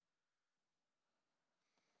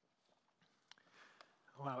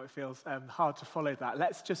Wow, it feels hard to follow that.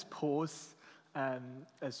 Let's just pause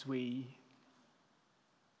as we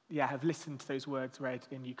have listened to those words read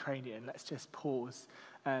in Ukrainian. Let's just pause.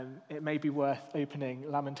 It may be worth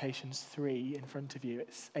opening Lamentations 3 in front of you.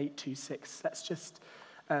 It's 8:26. Let's just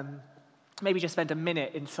maybe just spend a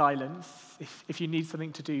minute in silence. If you need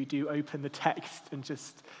something to do open the text and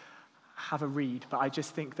just have a read. But I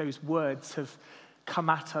just think those words have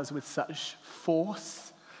come at us with such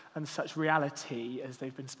force and such reality as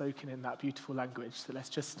they've been spoken in that beautiful language. So let's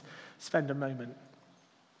just spend a moment.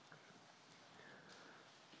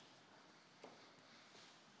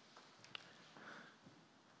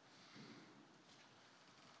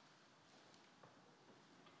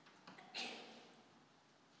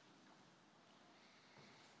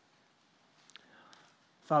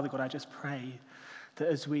 Father God, I just pray that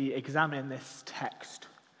as we examine this text,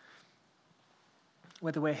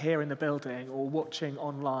 whether we're here in the building or watching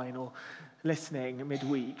online or listening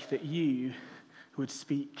midweek, that you would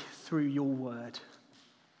speak through your word.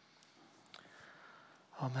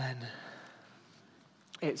 Amen.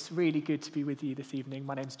 It's really good to be with you this evening.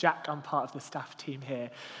 My name's Jack. I'm part of the staff team here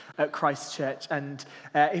at Christ Church. And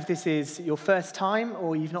if this is your first time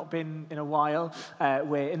or you've not been in a while,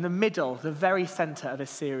 we're in the middle, the very centre of a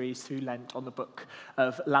series through Lent on the book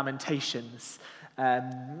of Lamentations.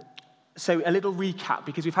 So a little recap,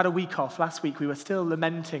 because we've had a week off. Last week we were still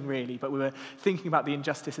lamenting, really, but we were thinking about the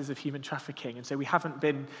injustices of human trafficking, and so we haven't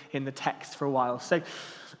been in the text for a while. So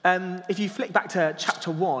if you flick back to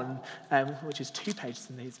chapter 1, which is 2 pages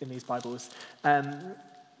in these Bibles,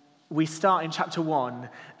 we start in chapter 1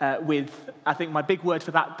 with, I think my big word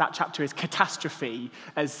for that chapter is catastrophe,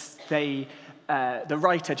 as the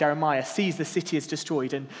writer, Jeremiah, sees the city as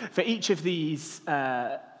destroyed. And for each of these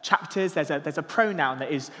chapters, there's a pronoun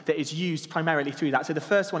that is used primarily through that. So the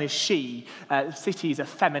first one is she. Cities are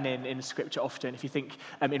feminine in Scripture often. If you think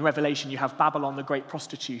in Revelation, you have Babylon, the great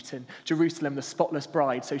prostitute, and Jerusalem, the spotless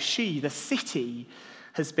bride. So she, the city,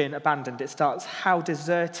 has been abandoned. It starts, how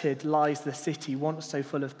deserted lies the city, once so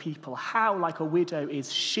full of people. How like a widow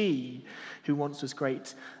is she, who once was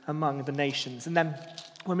great among the nations. And then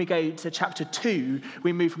when we go to chapter 2,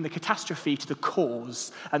 we move from the catastrophe to the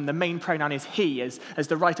cause. And the main pronoun is he, as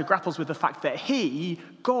the writer grapples with the fact that he,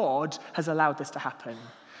 God, has allowed this to happen.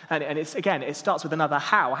 And it starts with another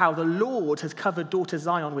how the Lord has covered daughter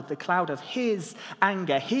Zion with the cloud of his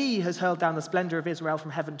anger. He has hurled down the splendor of Israel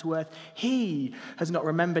from heaven to earth. He has not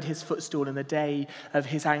remembered his footstool in the day of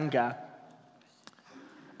his anger.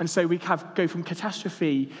 And so we go from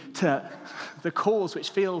catastrophe to the cause, which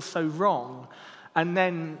feels so wrong. And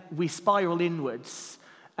then we spiral inwards,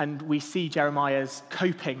 and we see Jeremiah's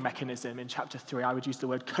coping mechanism in chapter 3. I would use the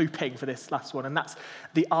word coping for this last one, and that's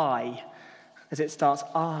the I. As it starts,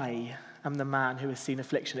 I am the man who has seen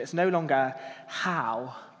affliction. It's no longer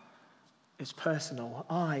how, it's personal.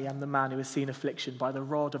 I am the man who has seen affliction by the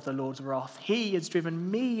rod of the Lord's wrath. He has driven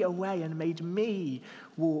me away and made me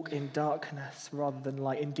walk in darkness rather than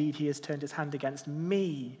light. Indeed, he has turned his hand against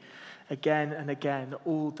me again and again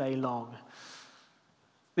all day long.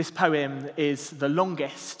 This poem is the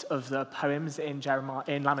longest of the poems in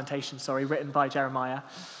Lamentations, written by Jeremiah.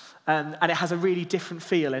 And it has a really different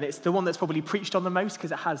feel, and it's the one that's probably preached on the most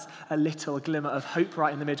because it has a little glimmer of hope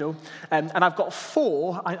right in the middle. And I've got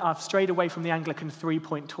 4. I've strayed away from the Anglican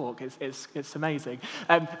 3-point talk. It's amazing.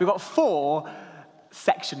 We've got 4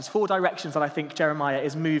 sections, 4 directions that I think Jeremiah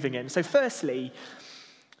is moving in. So firstly,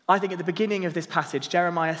 I think at the beginning of this passage,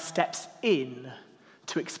 Jeremiah steps in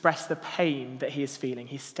to express the pain that he is feeling.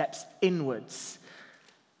 He steps inwards.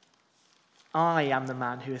 I am the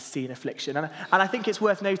man who has seen affliction. And I think it's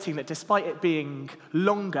worth noting that despite it being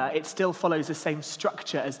longer, it still follows the same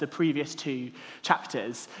structure as the previous 2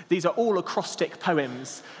 chapters. These are all acrostic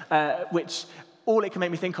poems, which all it can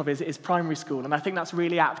make me think of is primary school. And I think that's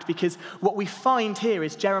really apt, because what we find here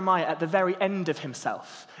is Jeremiah at the very end of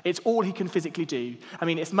himself. It's all he can physically do. I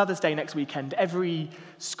mean, it's Mother's Day next weekend. Every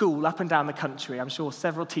school up and down the country, I'm sure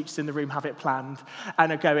several teachers in the room have it planned,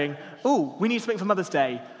 and are going, oh, we need something for Mother's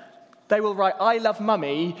Day. They will write, I love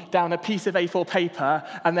mummy, down a piece of A4 paper,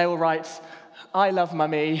 and they will write, I love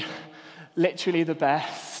mummy, literally the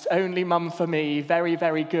best, only mum for me, very,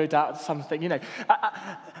 very good at something.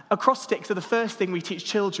 Acrostics are the first thing we teach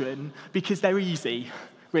children because they're easy,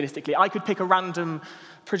 realistically. I could pick a random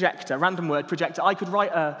word, projector. I could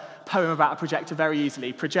write a poem about a projector very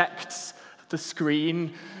easily. Projects the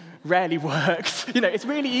screen, rarely works. It's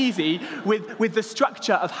really easy with the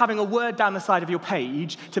structure of having a word down the side of your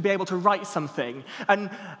page to be able to write something.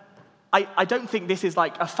 And I don't think this is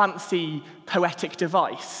like a fancy poetic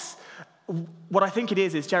device. What I think it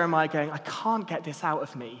is Jeremiah going, I can't get this out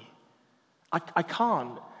of me. I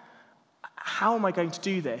can't. How am I going to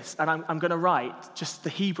do this? And I'm going to write just the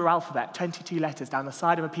Hebrew alphabet, 22 letters down the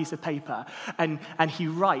side of a piece of paper. And he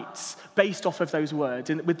writes based off of those words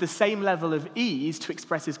and with the same level of ease to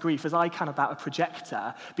express his grief as I can about a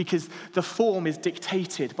projector, because the form is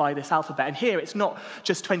dictated by this alphabet. And here it's not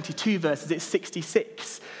just 22 verses, it's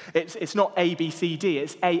 66. It's not A, B, C, D,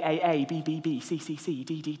 it's A, A, A, B, B, B, C, C, C,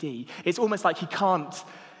 D, D, D. It's almost like he can't.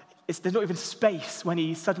 There's not even space when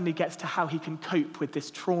he suddenly gets to how he can cope with this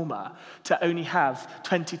trauma to only have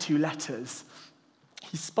 22 letters.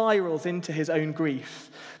 He spirals into his own grief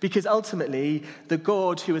because ultimately the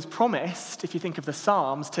God who has promised, if you think of the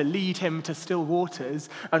Psalms, to lead him to still waters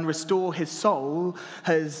and restore his soul,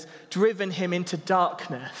 has driven him into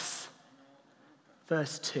darkness.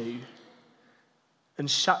 Verse 2. And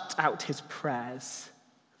shut out his prayers.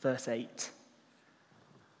 Verse 8.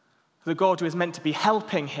 The God who is meant to be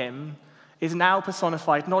helping him is now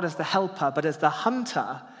personified not as the helper, but as the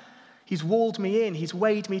hunter. He's walled me in, he's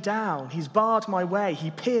weighed me down, he's barred my way, he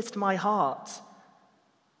pierced my heart.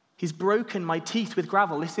 He's broken my teeth with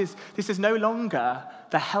gravel. This is no longer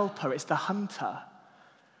the helper, it's the hunter.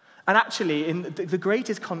 And actually, in the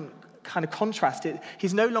greatest kind of contrast,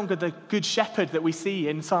 he's no longer the good shepherd that we see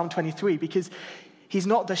in Psalm 23, because he's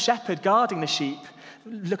not the shepherd guarding the sheep.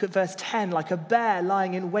 Look at verse 10, like a bear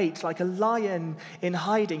lying in wait, like a lion in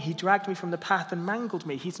hiding. He dragged me from the path and mangled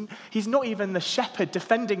me. He's not even the shepherd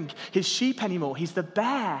defending his sheep anymore. He's the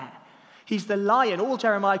bear. He's the lion. All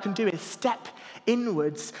Jeremiah can do is step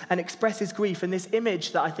inwards and express his grief. And this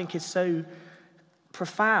image that I think is so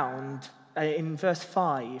profound in verse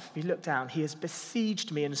 5, if you look down, he has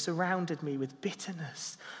besieged me and surrounded me with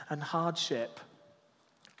bitterness and hardship.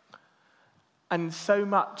 And so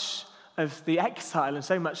much of the exile and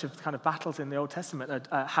so much of the kind of battles in the Old Testament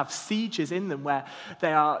have sieges in them where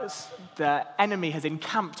the enemy has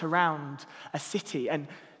encamped around a city, and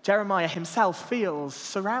Jeremiah himself feels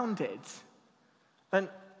surrounded. And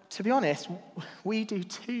to be honest, we do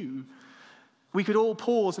too. We could all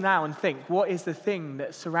pause now and think, what is the thing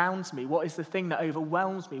that surrounds me? What is the thing that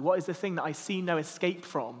overwhelms me? What is the thing that I see no escape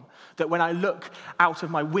from? That when I look out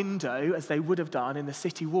of my window, as they would have done in the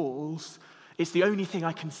city walls, it's the only thing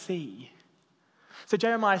I can see. So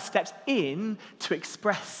Jeremiah steps in to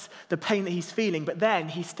express the pain that he's feeling, but then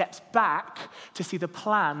he steps back to see the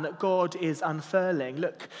plan that God is unfurling.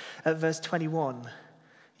 Look at verse 21.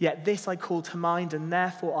 Yet this I call to mind, and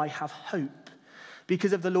therefore I have hope.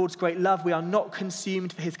 Because of the Lord's great love, we are not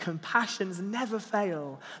consumed, for his compassions never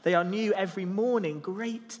fail. They are new every morning.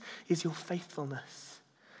 Great is your faithfulness.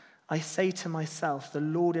 I say to myself, the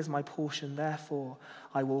Lord is my portion, therefore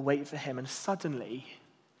I will wait for him. And suddenly,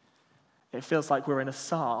 it feels like we're in a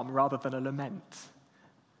psalm rather than a lament.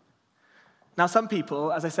 Now, some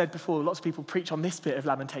people, as I said before, lots of people preach on this bit of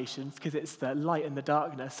Lamentations because it's the light and the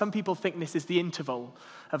darkness. Some people think this is the interval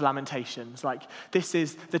of Lamentations, like this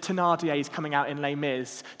is the Thénardiers coming out in Les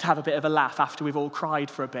Mis to have a bit of a laugh after we've all cried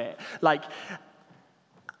for a bit. Like,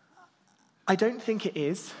 I don't think it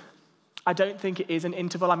is. I don't think it is an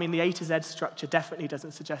interval. I mean, the A to Z structure definitely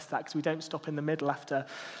doesn't suggest that because we don't stop in the middle after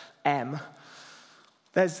M.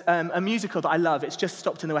 There's a musical that I love. It's just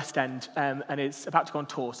stopped in the West End, and it's about to go on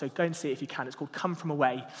tour, so go and see it if you can. It's called Come From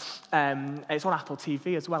Away. It's on Apple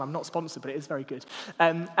TV as well. I'm not sponsored, but it is very good.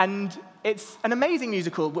 And it's an amazing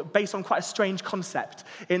musical based on quite a strange concept,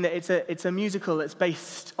 in that it's a musical that's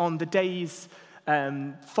based on the days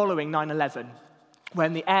following 9/11,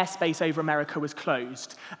 when the airspace over America was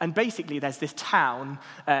closed. And basically there's this town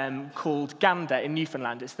called Gander in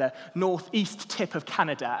Newfoundland. It's the northeast tip of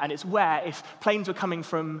Canada, and it's where if planes were coming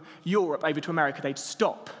from Europe over to America, they'd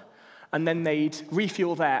stop, and then they'd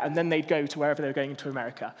refuel there, and then they'd go to wherever they were going to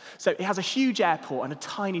America. So it has a huge airport and a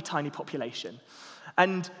tiny, tiny population.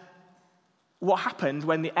 And what happened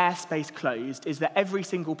when the airspace closed is that every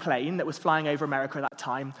single plane that was flying over America at that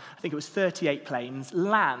time, I think it was 38 planes,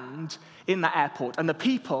 land in that airport. And the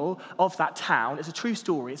people of that town, it's a true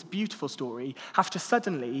story, it's a beautiful story, have to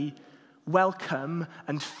suddenly welcome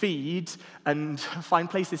and feed and find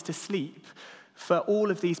places to sleep for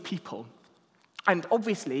all of these people. And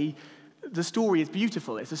obviously, the story is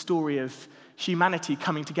beautiful. It's a story of humanity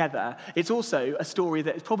coming together. It's also a story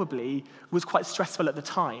that probably was quite stressful at the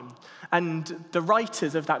time. And the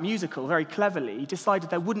writers of that musical, very cleverly,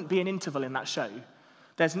 decided there wouldn't be an interval in that show.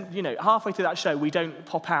 There's, halfway through that show, we don't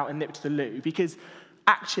pop out and nip to the loo, because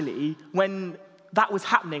actually, when that was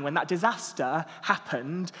happening, when that disaster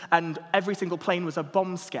happened, and every single plane was a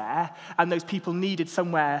bomb scare, and those people needed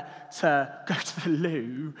somewhere to go to the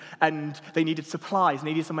loo, and they needed supplies, and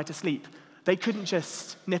they needed somewhere to sleep, They couldn't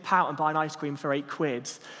just nip out and buy an ice cream for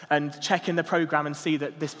 £8 and check in the program and see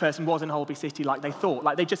that this person was in Holby City like they thought.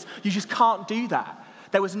 You just can't do that.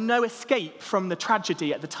 There was no escape from the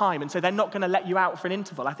tragedy at the time, and so they're not going to let you out for an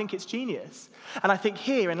interval. I think it's genius. And I think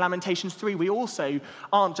here in Lamentations 3, we also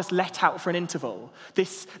aren't just let out for an interval.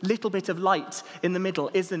 This little bit of light in the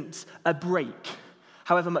middle isn't a break,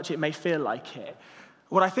 however much it may feel like it.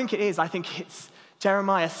 What I think it's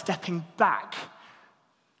Jeremiah stepping back.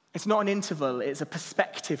 It's not an interval, it's a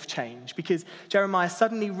perspective change, because Jeremiah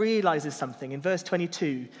suddenly realizes something. In verse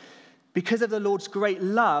 22, because of the Lord's great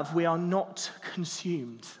love, we are not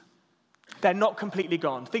consumed. They're not completely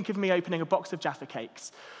gone. Think of me opening a box of Jaffa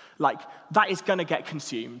cakes. That is going to get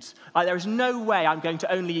consumed. There is no way I'm going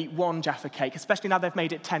to only eat one Jaffa cake, especially now they've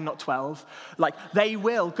made it 10, not 12. They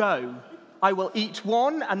will go. I will eat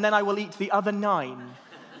one, and then I will eat the other 9.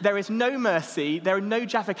 There is no mercy. There are no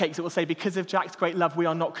Jaffa cakes that will say, because of Jack's great love, we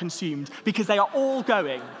are not consumed, because they are all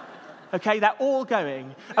going. Okay, they're all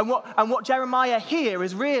going. And what Jeremiah here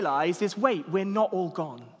has realized is, wait, we're not all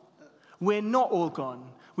gone. We're not all gone.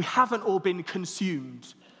 We haven't all been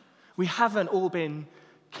consumed. We haven't all been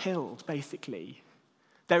killed, basically.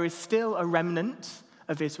 There is still a remnant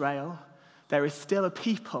of Israel. There is still a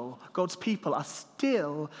people. God's people are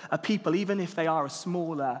still a people, even if they are a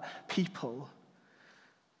smaller people.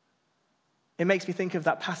 It makes me think of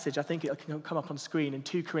that passage, I think it can come up on screen, in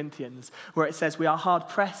 2 Corinthians, where it says, we are hard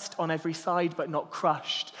pressed on every side, but not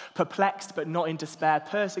crushed, perplexed, but not in despair,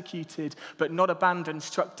 persecuted, but not abandoned,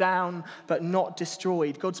 struck down, but not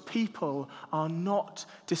destroyed. God's people are not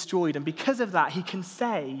destroyed. And because of that,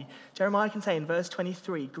 Jeremiah can say in verse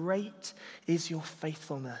 23, great is your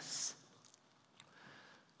faithfulness.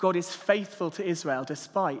 God is faithful to Israel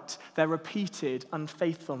despite their repeated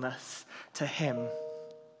unfaithfulness to him.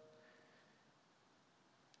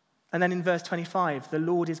 And then in verse 25, the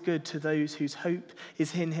Lord is good to those whose hope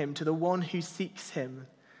is in him, to the one who seeks him.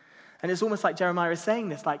 And it's almost like Jeremiah is saying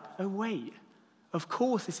this, oh wait, of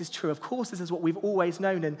course this is true. Of course this is what we've always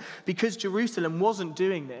known. And because Jerusalem wasn't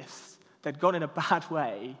doing this, they'd gone in a bad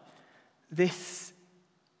way, this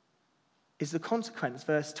is the consequence.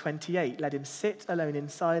 Verse 28, let him sit alone in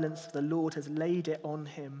silence, for the Lord has laid it on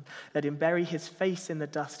him. Let him bury his face in the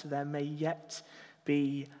dust, there may yet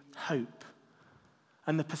be hope.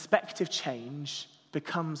 And the perspective change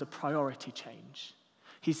becomes a priority change.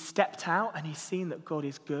 He's stepped out and he's seen that God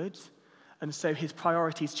is good, and so his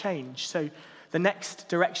priorities change. So the next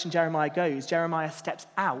direction Jeremiah goes, Jeremiah steps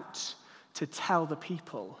out to tell the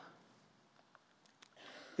people.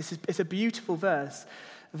 It's a beautiful verse.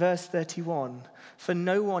 Verse 31, for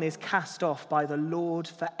no one is cast off by the Lord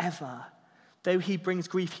forever. Though he brings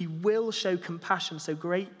grief, he will show compassion. So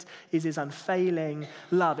great is his unfailing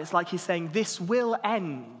love. It's like he's saying, this will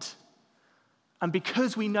end. And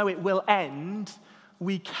because we know it will end,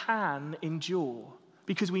 we can endure.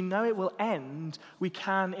 Because we know it will end, we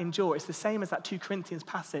can endure. It's the same as that 2 Corinthians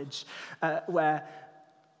passage where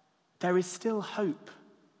there is still hope.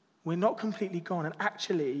 We're not completely gone. And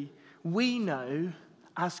actually, we know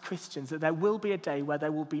as Christians that there will be a day where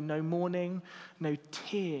there will be no mourning, no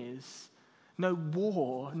tears, no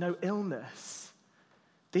war, no illness.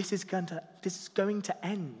 This is going to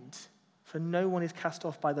end, for no one is cast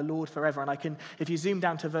off by the Lord forever. And if you zoom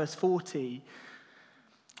down to verse 40,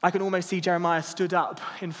 I can almost see Jeremiah stood up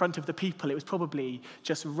in front of the people. It was probably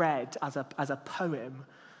just read as a poem.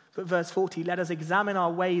 But verse 40, let us examine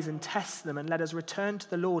our ways and test them, and let us return to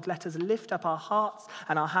the Lord. Let us lift up our hearts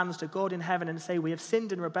and our hands to God in heaven and say, we have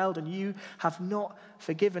sinned and rebelled, and you have not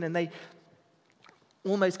forgiven. And they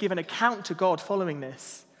almost give an account to God following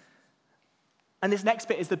this. And this next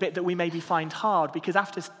bit is the bit that we maybe find hard, because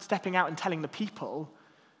after stepping out and telling the people,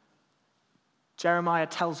 Jeremiah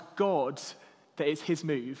tells God that it's his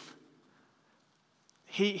move.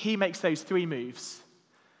 He makes those 3 moves,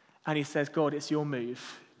 and he says, God, it's your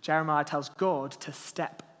move. Jeremiah tells God to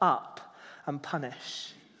step up and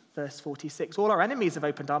punish. Verse 46, all our enemies have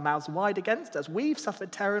opened our mouths wide against us. We've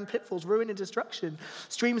suffered terror and pitfalls, ruin and destruction.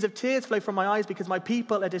 Streams of tears flow from my eyes because my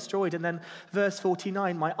people are destroyed. And then verse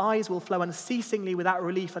 49, my eyes will flow unceasingly without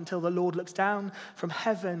relief until the Lord looks down from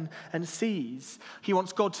heaven and sees. He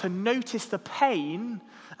wants God to notice the pain.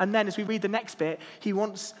 And then as we read the next bit, he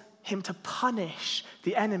wants him to punish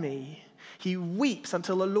the enemy. He weeps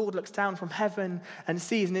until the Lord looks down from heaven and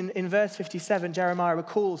sees. And in verse 57, Jeremiah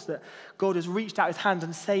recalls that God has reached out his hand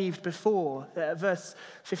and saved before. Verse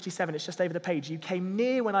 57, it's just over the page. You came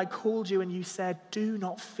near when I called you and you said, do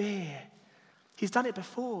not fear. He's done it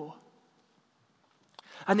before.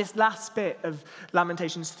 And this last bit of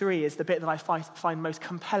Lamentations 3 is the bit that I find most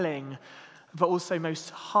compelling but also most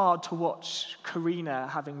hard to watch. Karina,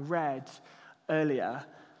 having read earlier,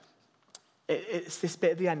 it's this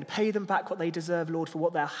bit at the end. Pay them back what they deserve, Lord, for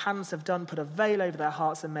what their hands have done. Put a veil over their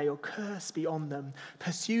hearts, and may your curse be on them.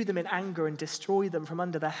 Pursue them in anger and destroy them from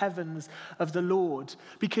under the heavens of the Lord.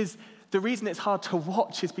 Because the reason it's hard to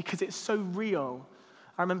watch is because it's so real.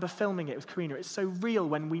 I remember filming it with Karina. It's so real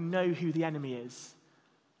when we know who the enemy is.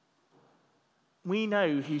 We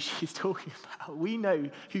know who she's talking about. We know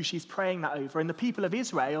who she's praying that over. And the people of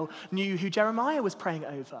Israel knew who Jeremiah was praying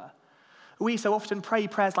over. We so often pray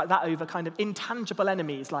prayers like that over kind of intangible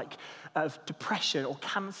enemies like of depression or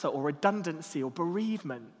cancer or redundancy or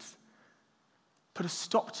bereavement. Put a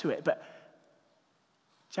stop to it. But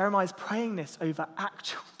Jeremiah's praying this over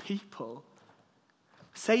actual people.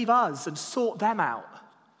 Save us and sort them out.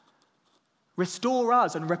 Restore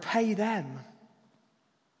us and repay them.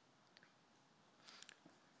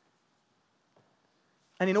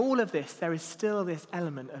 And in all of this, there is still this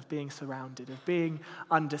element of being surrounded, of being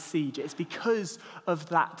under siege. It's because of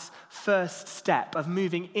that first step of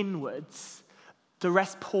moving inwards, the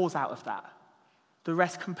rest pours out of that. The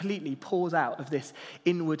rest completely pours out of this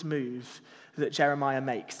inward move that Jeremiah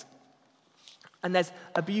makes. And there's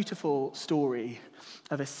a beautiful story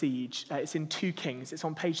of a siege. It's in 2 Kings. It's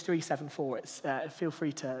on page 374. Feel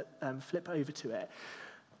free to flip over to it.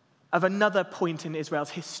 Of another point in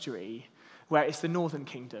Israel's history where it's the northern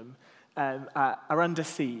kingdom, are under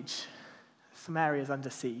siege. Samaria is under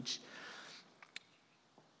siege.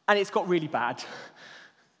 And it's got really bad.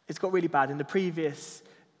 It's got really bad. In the previous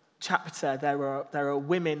chapter, there are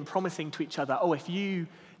women promising to each other, if you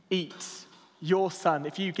eat your son,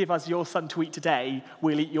 if you give us your son to eat today,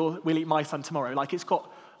 we'll eat my son tomorrow. Like, it's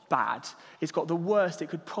got bad. It's got the worst it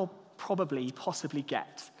could possibly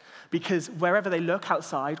get. Because wherever they look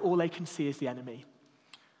outside, all they can see is the enemy.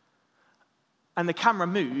 And the camera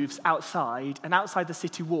moves outside, and outside the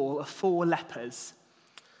city wall are 4 lepers.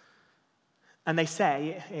 And they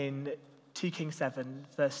say in 2 Kings 7,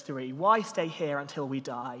 verse 3, why stay here until we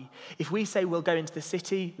die? If we say we'll go into the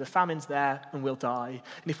city, the famine's there, and we'll die.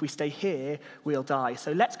 And if we stay here, we'll die.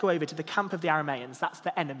 So let's go over to the camp of the Arameans. That's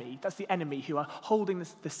the enemy. That's the enemy who are holding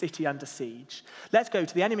the city under siege. Let's go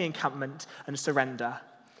to the enemy encampment and surrender.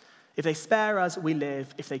 If they spare us, we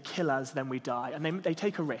live. If they kill us, then we die. And they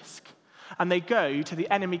take a risk. And they go to the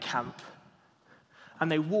enemy camp, and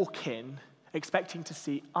they walk in, expecting to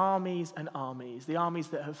see armies and armies, the armies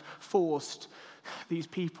that have forced these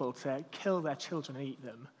people to kill their children and eat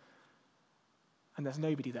them. And there's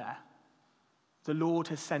nobody there. The Lord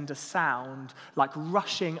has sent a sound like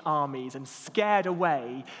rushing armies and scared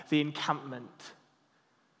away the encampment.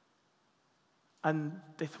 And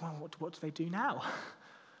they thought, what do they do now?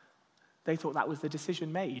 They thought that was the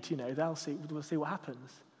decision made. We'll see what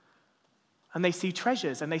happens. And they see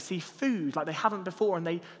treasures and they see food like they haven't before, and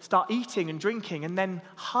they start eating and drinking and then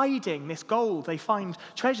hiding this gold. They find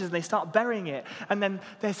treasures and they start burying it. And then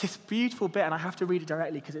there's this beautiful bit, and I have to read it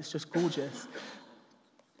directly because it's just gorgeous.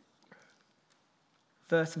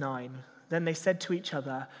 Verse 9, then they said to each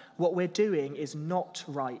other, what we're doing is not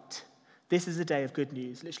right. This is a day of good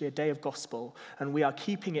news, literally a day of gospel, and we are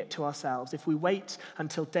keeping it to ourselves. If we wait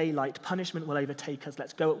until daylight, punishment will overtake us.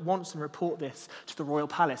 Let's go at once and report this to the royal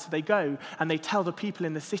palace. So they go and they tell the people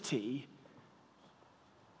in the city,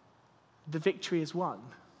 the victory is won.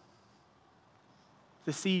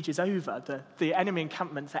 The siege is over. The enemy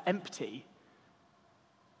encampments are empty.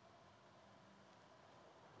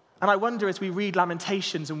 And I wonder, as we read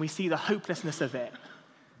Lamentations and we see the hopelessness of it,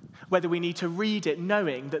 whether we need to read it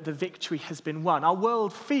knowing that the victory has been won. Our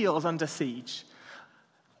world feels under siege.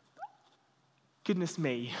 Goodness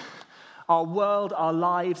me. Our world, our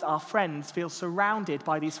lives, our friends feel surrounded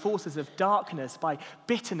by these forces of darkness, by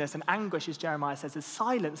bitterness and anguish, as Jeremiah says, as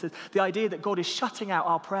silence, as the idea that God is shutting out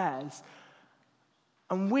our prayers.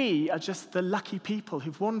 And we are just the lucky people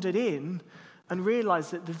who've wandered in and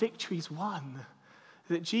realized that the victory's won.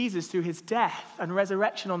 That Jesus, through his death and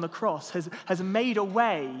resurrection on the cross, has made a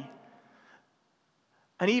way.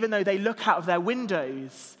 And even though they look out of their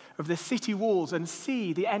windows of the city walls and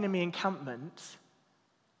see the enemy encampment,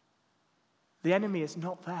 the enemy is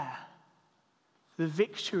not there. The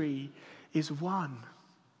victory is won.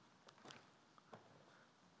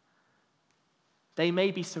 They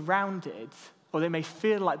may be surrounded, or they may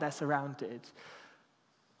feel like they're surrounded,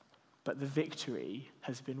 but the victory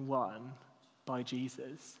has been won by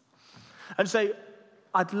Jesus. And so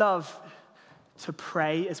I'd love to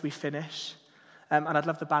pray as we finish, and I'd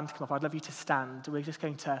love the band to come up. I'd love you to stand. We're just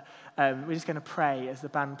going to pray as the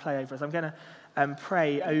band play over us. I'm going to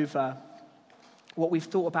pray over what we've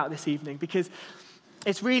thought about this evening, because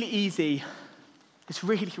it's really easy It's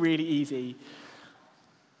really, really easy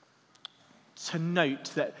to note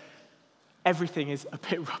that everything is a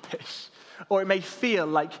bit rubbish, or it may feel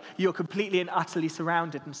like you're completely and utterly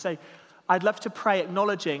surrounded. And so I'd love to pray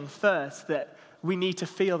acknowledging first that we need to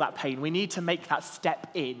feel that pain. We need to make that step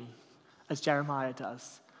in, as Jeremiah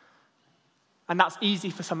does. And that's easy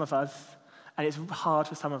for some of us, and it's hard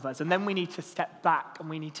for some of us. And then we need to step back and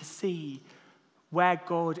we need to see where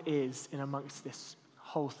God is in amongst this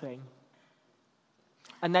whole thing.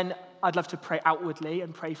 And then I'd love to pray outwardly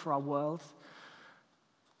and pray for our world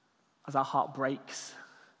as our heart breaks.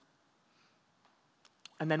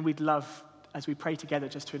 And then we'd love, as we pray together,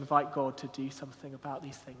 just to invite God to do something about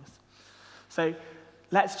these things. So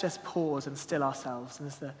let's just pause and still ourselves. And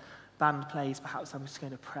as the band plays, perhaps I'm just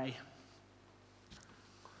going to pray.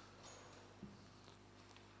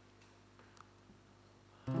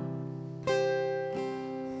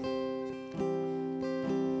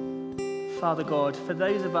 Father God, for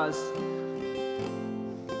those of us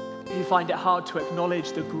who find it hard to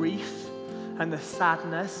acknowledge the grief and the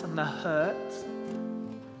sadness and the hurt,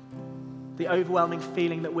 the overwhelming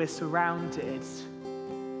feeling that we're surrounded,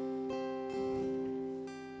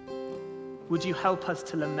 would you help us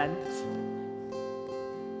to lament?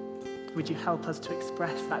 Would you help us to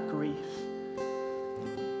express that grief?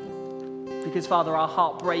 Because, Father, our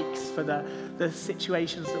heart breaks for the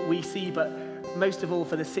situations that we see, but most of all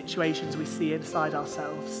for the situations we see inside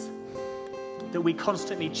ourselves. That we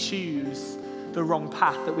constantly choose the wrong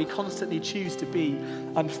path, that we constantly choose to be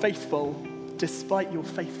unfaithful despite your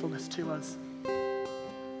faithfulness to us.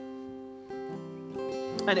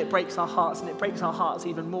 And it breaks our hearts, and it breaks our hearts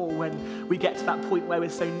even more when we get to that point where we're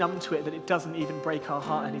so numb to it that it doesn't even break our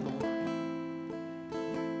heart anymore.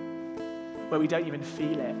 Where we don't even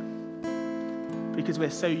feel it. Because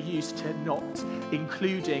we're so used to not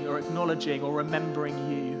including or acknowledging or remembering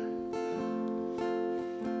you.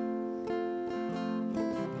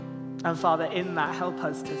 And Father, in that, help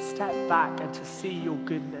us to step back and to see your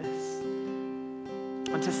goodness.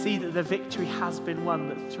 And to see that the victory has been won,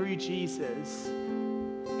 that through Jesus,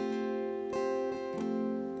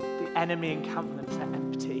 the enemy encampments are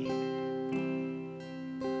empty.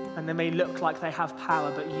 And they may look like they have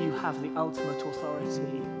power, but you have the ultimate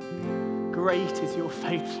authority. Great is your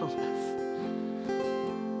faithfulness.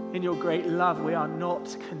 In your great love, we are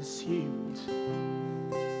not consumed.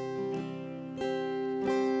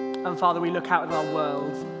 And Father, we look out at our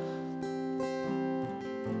world,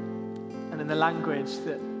 and in the language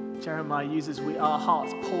that Jeremiah uses, our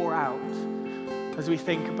hearts pour out as we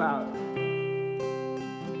think about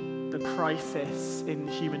the crisis in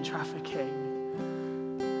human trafficking,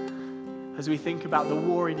 as we think about the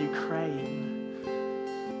war in Ukraine,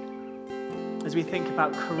 as we think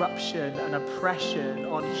about corruption and oppression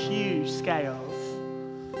on huge scales.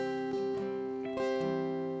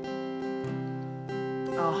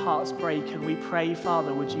 Our hearts break and we pray,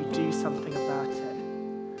 Father, would you do something about it?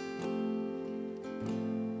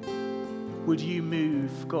 Would you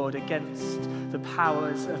move, God, against the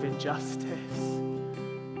powers of injustice?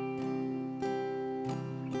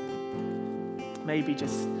 Maybe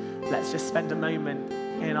let's just spend a moment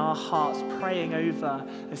in our hearts praying over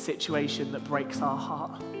a situation that breaks our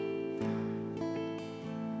heart.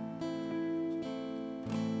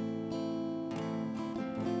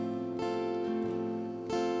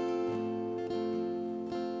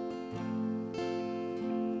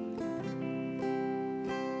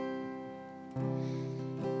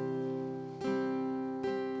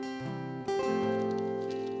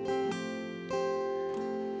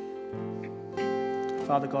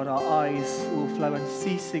 Father God, our eyes will flow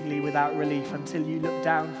unceasingly without relief until you look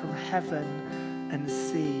down from heaven and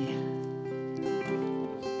see.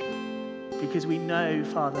 Because we know,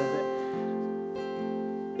 Father, that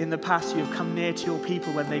in the past you have come near to your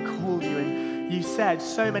people when they called you, and you said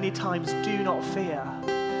so many times, do not fear.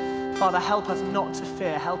 Father, help us not to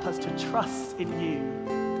fear. Help us to trust in you.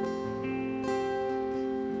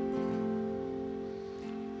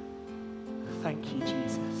 Thank you,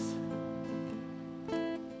 Jesus.